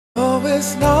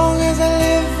as long as I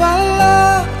live I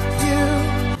love you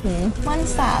วัน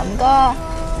3ก็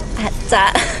อาจจะ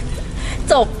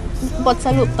จบบทส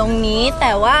รุปตรงนี้แ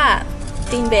ต่ว่าฟ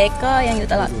รีนเบคก็ยังอยู่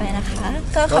ตลอดไปนะคะ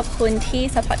ก็ขอบคุณที่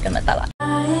ซัพพอร์ตกันมาตลอด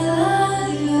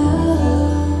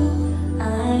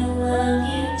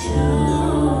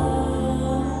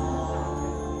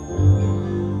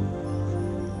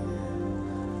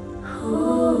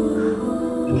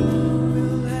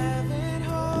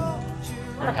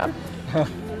ครับ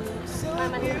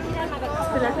มาที่ได้มากับ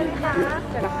คุณแล้วใช่ไหมคะ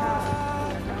เจอแล้วค่ะ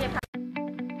โอเคค่ะ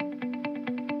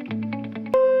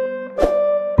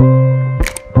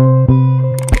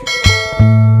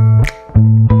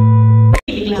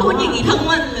พูดอย่างนี้ทั้ง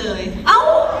วันเลยเอ้า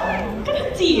ก็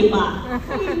จีบอ่ะ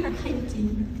ใครจี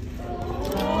บ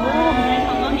เข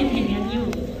าก็เห็นกันอยู่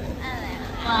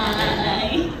อะไร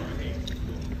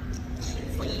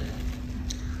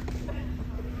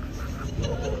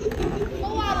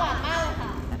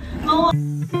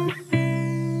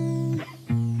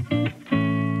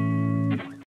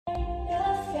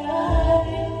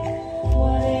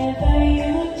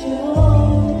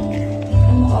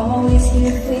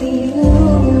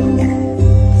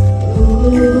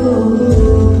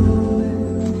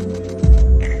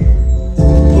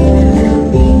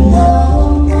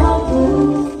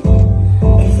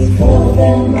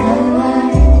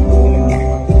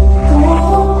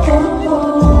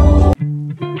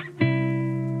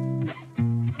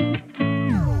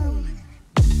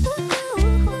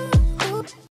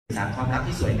ความรัก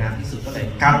ที่สวยงามที่สุดก็เลย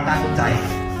ก้าวตั้งใจ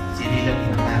ซีรีส์เรื่อง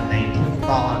นี้มากในทุก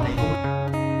ตอนในทุก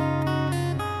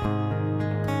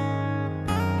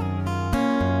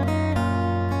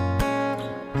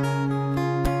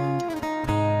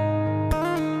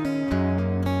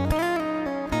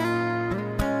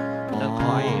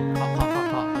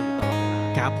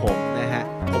ครับผมนะฮะ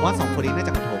ผมว่า2 คนนี้น่าจ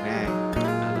ะคอนโทรลง่าย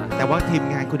แต่ว่าทีม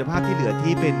งานคุณภาพที่เหลือ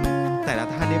ที่เป็นแต่ละ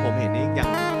ท่านเนี่ยผมเห็นนี่อ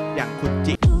ย่างคุณ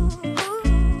จิ๊ก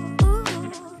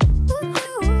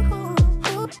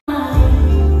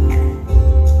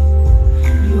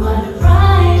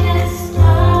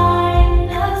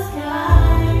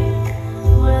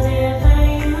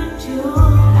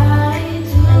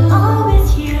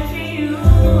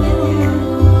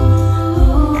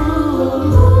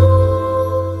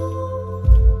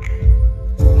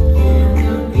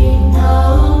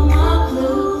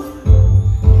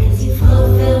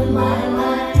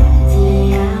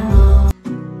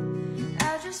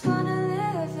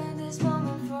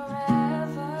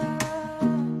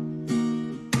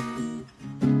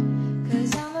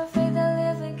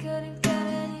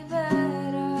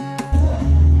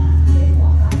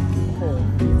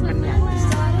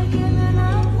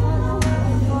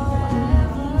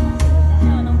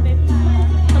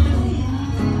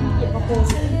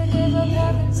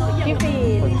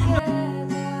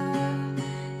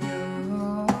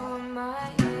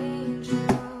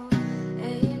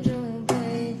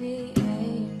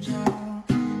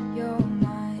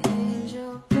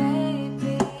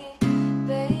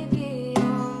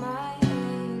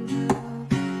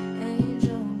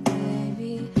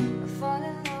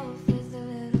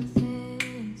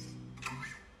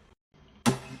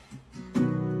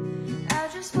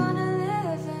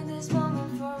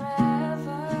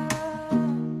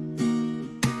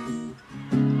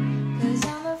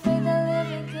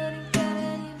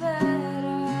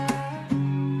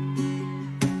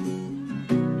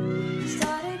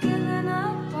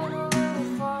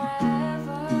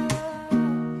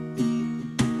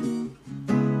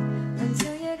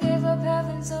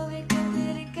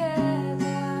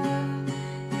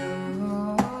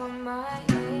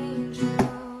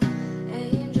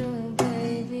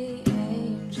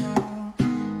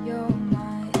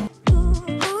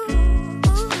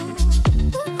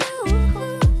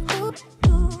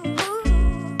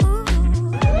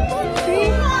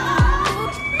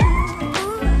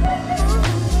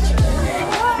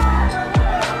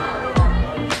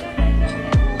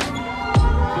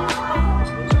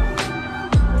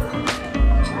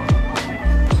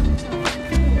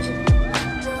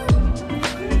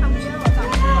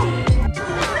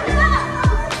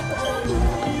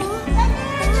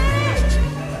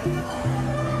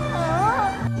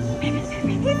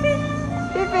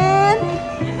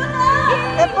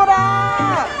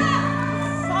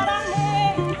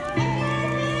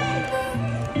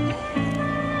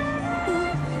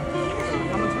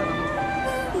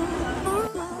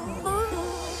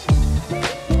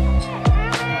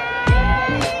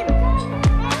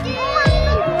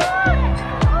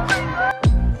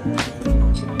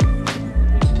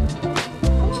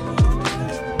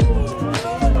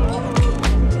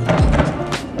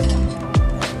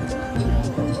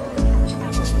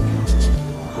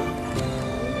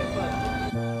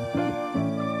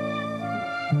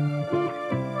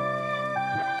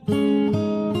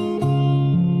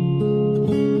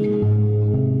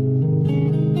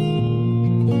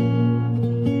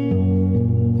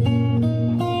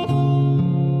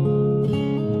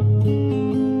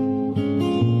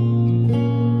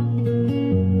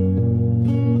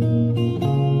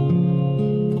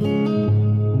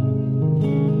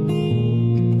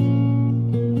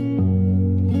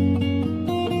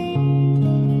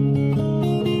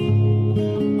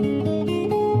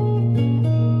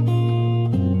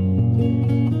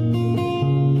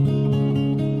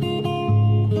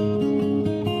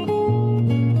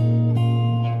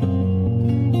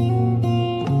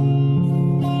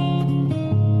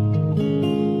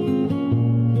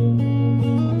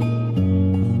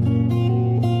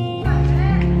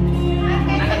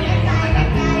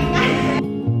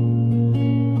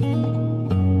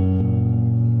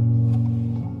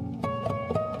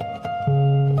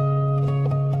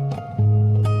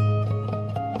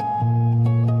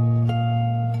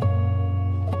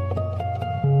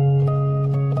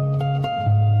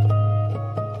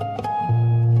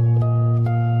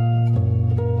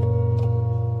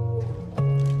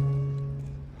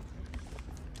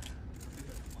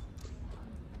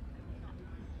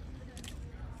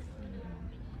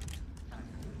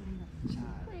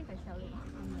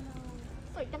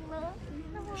วยจังเลย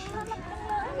น่ารักจังเ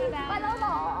ลยไปแล้วเหร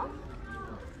อ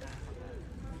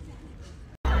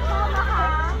ชอบนะคะ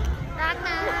รักน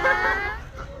ะ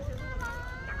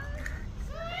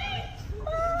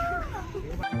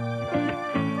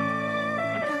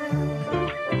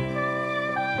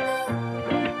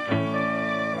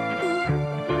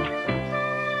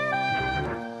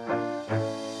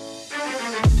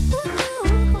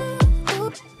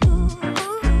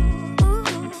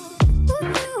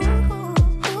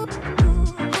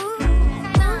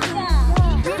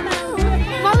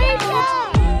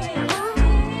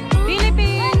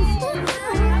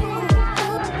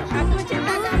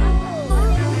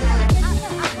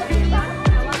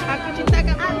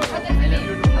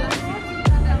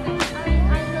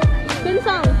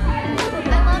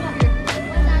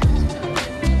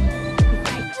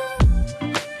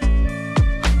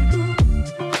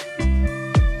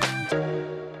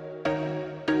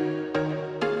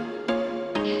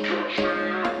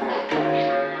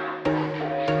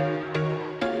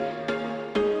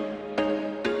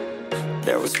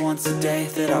There was once a day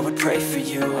that I would pray for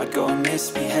you. I'd go and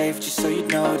misbehave just so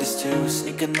you'd notice too.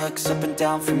 Sneaking looks up and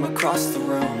down from across the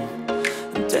room.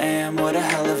 And damn, what a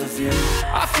hell of a view.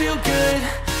 I feel good,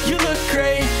 you look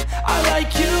great, I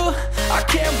like you, I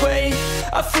can't wait.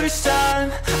 A first time,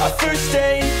 a first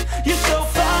date, you're so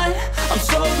fine, I'm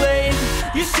so late.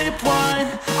 You sip wine,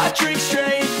 I drink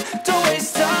straight. Don't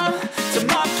waste time to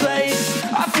my place.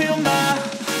 I feel my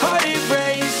heart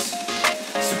erase.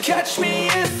 So catch me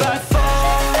if I fall.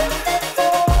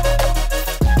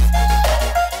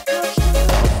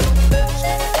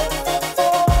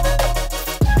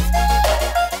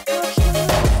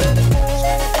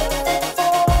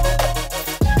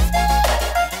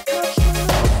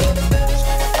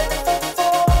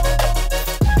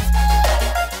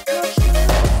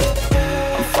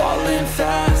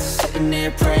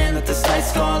 Praying that this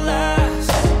night's gonna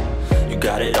last. You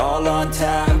got it all on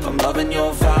tap, I'm loving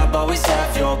your vibe, always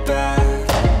have your back.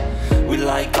 We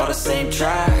like all the same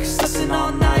tracks, listen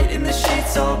all night in the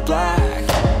sheets all black.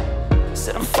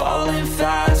 Said I'm falling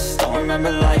fast, don't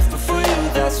remember life before you,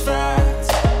 that's fact.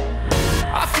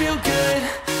 I feel good,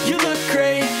 you look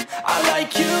great, I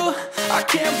like you, I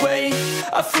can't wait.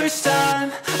 A first time,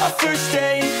 a first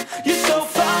date, you're so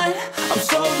fine, I'm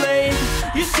so late.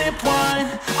 You sip wine,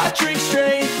 I drink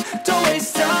straight. Don't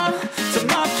waste time to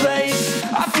my place.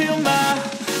 I feel my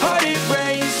heart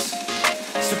erase.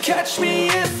 So catch me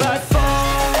if I fall.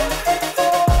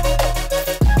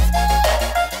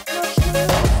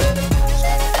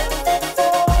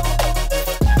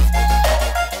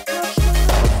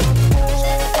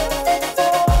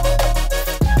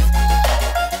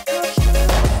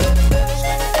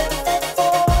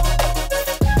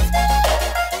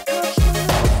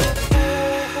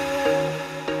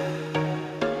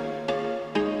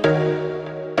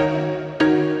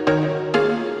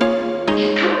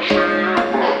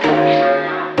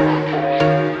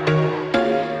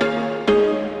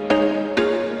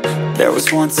 There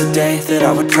was once a day that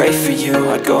I would pray for you.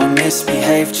 I'd go and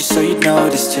misbehave just so you'd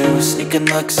notice too. Sneaking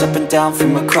looks up and down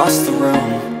from across the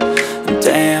room. And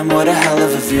damn, what a hell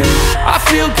of a view. I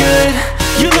feel good,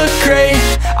 you look great,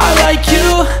 I like you,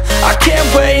 I can't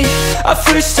wait. A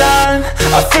first time,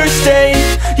 a first date,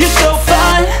 you're so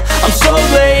fine, I'm so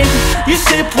late. You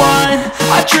sip wine,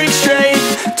 I drink straight.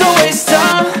 Don't waste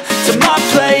time to my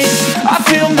place. I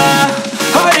feel my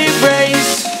heart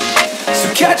erase. So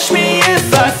catch me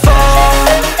if I fall.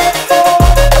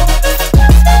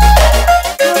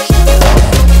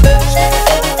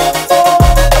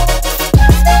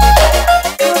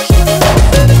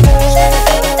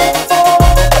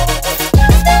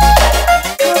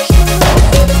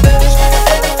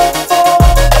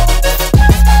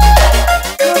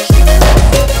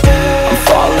 I'm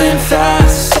falling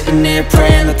fast, sitting here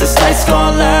praying that this night's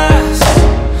gonna last.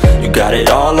 You got it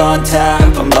all on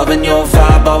tap, I'm loving your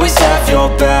vibe, always have your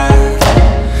back.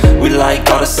 We like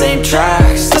all the same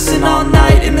tracks, listen all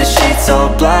night in the sheets all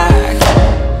black.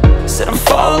 Said I'm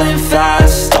falling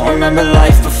fast, don't remember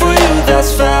life before you,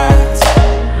 that's fact.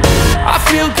 I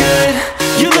feel good,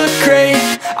 you look great,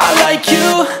 I like you,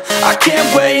 I can't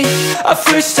wait. A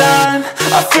first time,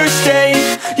 a first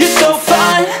date, you're so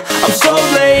fine, I'm so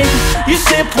late. You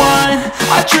sip wine,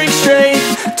 I drink straight.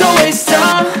 Don't waste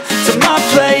time to my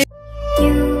place.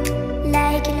 You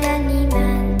like it, love me,